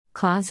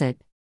closet,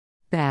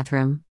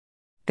 bathroom,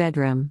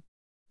 bedroom,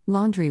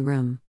 laundry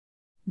room,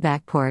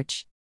 back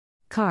porch,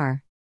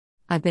 car.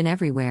 I've been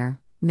everywhere,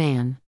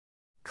 man.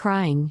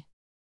 Crying.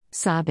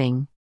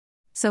 Sobbing.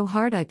 So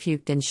hard I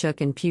puked and shook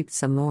and puked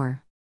some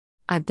more.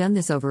 I've done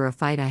this over a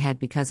fight I had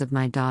because of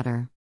my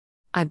daughter.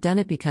 I've done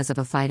it because of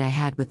a fight I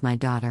had with my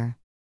daughter.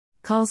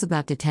 Calls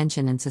about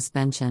detention and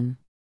suspension.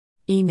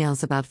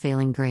 Emails about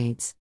failing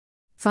grades.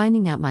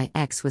 Finding out my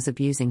ex was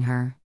abusing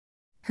her.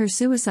 Her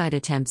suicide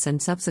attempts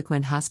and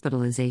subsequent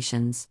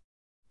hospitalizations.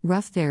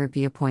 Rough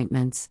therapy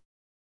appointments.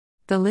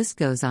 The list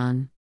goes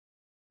on.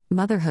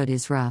 Motherhood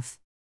is rough.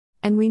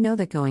 And we know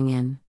that going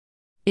in.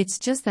 It's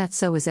just that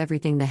so is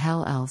everything the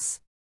hell else.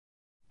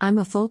 I'm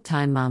a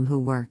full-time mom who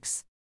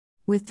works.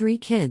 With 3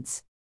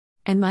 kids.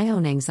 And my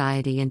own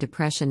anxiety and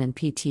depression and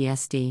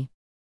PTSD.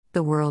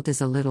 The world is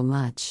a little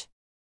much.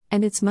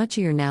 And it's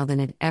muchier now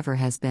than it ever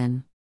has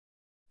been.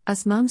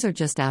 Us moms are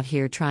just out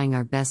here trying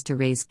our best to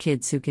raise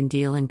kids who can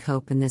deal and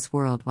cope in this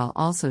world while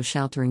also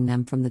sheltering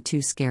them from the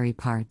too scary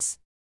parts.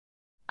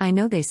 I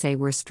know they say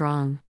we're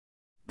strong.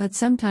 But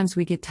sometimes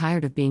we get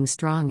tired of being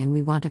strong and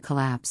we want to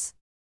collapse.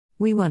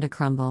 We want to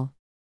crumble.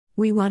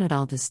 We want it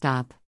all to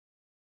stop.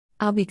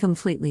 I'll be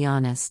completely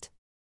honest.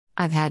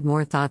 I've had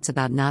more thoughts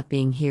about not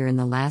being here in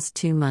the last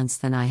 2 months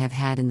than I have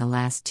had in the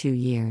last 2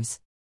 years.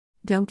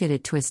 Don't get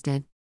it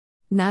twisted.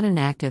 Not an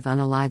active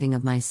unaliving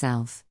of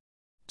myself.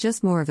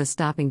 Just more of a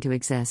stopping to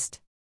exist.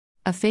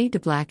 A fade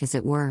to black, as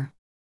it were.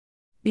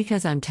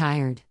 Because I'm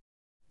tired.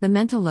 The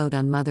mental load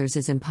on mothers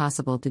is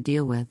impossible to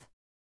deal with.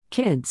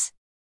 Kids.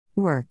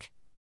 Work.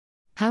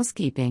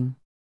 Housekeeping.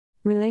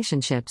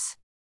 Relationships.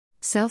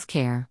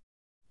 Self-care.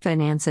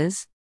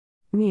 Finances.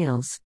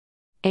 Meals.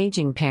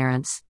 Aging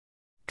parents.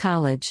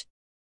 College.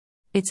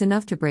 It's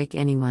enough to break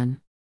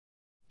anyone.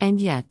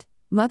 And yet,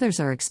 mothers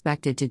are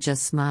expected to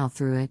just smile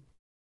through it.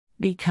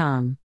 Be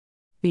calm.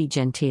 Be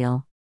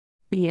genteel.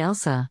 Be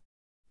Elsa.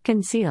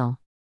 Conceal.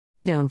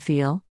 Don't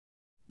feel.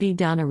 Be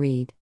Donna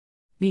Reed.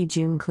 Be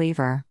June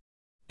Cleaver.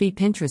 Be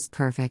Pinterest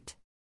perfect.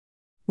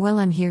 Well,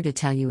 I'm here to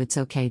tell you it's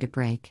okay to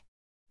break.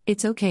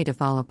 It's okay to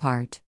fall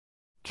apart.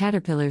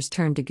 Caterpillars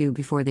turn to goo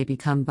before they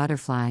become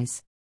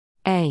butterflies.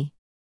 And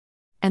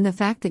the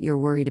fact that you're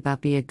worried about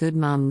being a good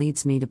mom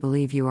leads me to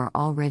believe you are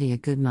already a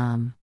good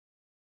mom.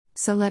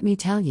 So let me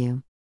tell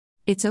you.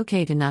 It's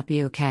okay to not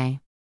be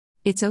okay.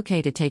 It's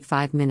okay to take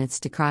 5 minutes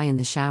to cry in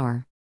the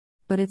shower.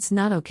 But it's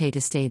not okay to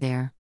stay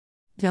there.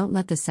 Don't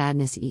let the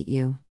sadness eat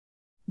you.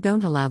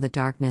 Don't allow the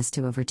darkness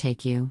to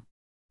overtake you.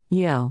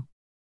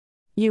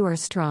 You are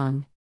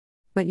strong.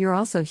 But you're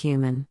also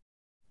human.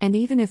 And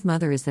even if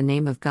mother is the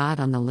name of God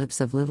on the lips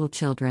of little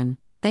children,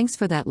 thanks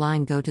for that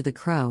line go to the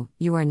crow,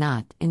 you are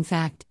not, in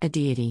fact, a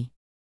deity.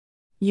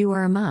 You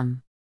are a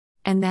mom.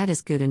 And that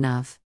is good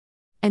enough.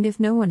 And if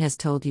no one has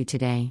told you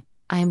today,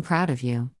 I am proud of you.